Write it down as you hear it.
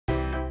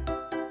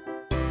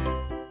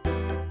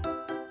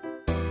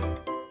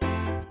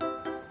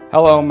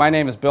Hello, my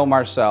name is Bill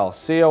Marcel,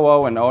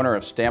 COO and owner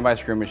of Standby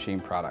Screw Machine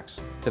Products.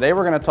 Today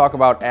we're going to talk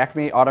about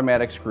Acme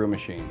automatic screw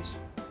machines.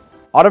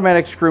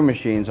 Automatic screw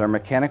machines are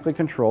mechanically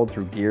controlled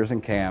through gears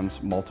and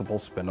cams, multiple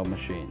spindle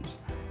machines.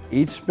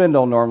 Each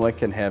spindle normally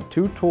can have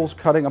two tools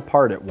cutting a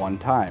part at one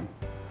time.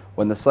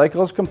 When the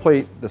cycle is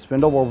complete, the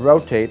spindle will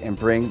rotate and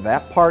bring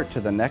that part to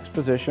the next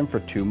position for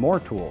two more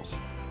tools.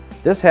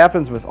 This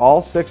happens with all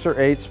 6 or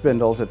 8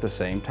 spindles at the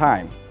same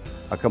time.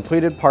 A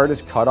completed part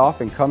is cut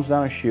off and comes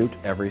down a chute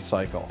every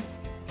cycle.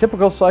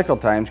 Typical cycle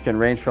times can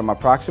range from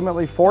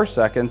approximately 4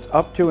 seconds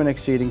up to and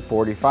exceeding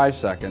 45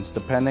 seconds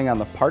depending on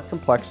the part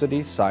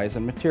complexity, size,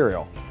 and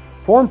material.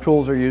 Form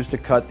tools are used to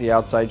cut the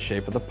outside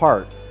shape of the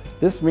part.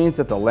 This means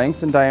that the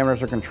lengths and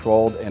diameters are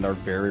controlled and are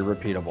very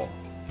repeatable.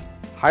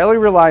 Highly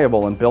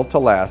reliable and built to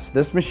last,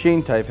 this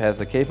machine type has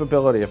the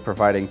capability of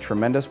providing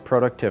tremendous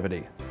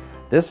productivity.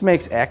 This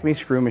makes Acme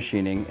screw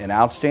machining an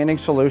outstanding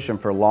solution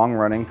for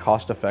long-running,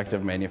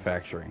 cost-effective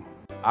manufacturing.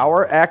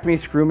 Our Acme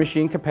screw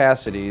machine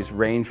capacities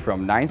range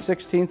from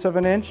 9/16 of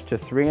an inch to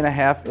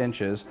 3.5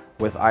 inches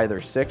with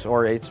either 6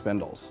 or 8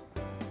 spindles.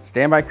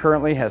 Standby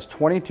currently has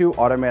 22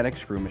 automatic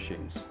screw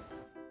machines.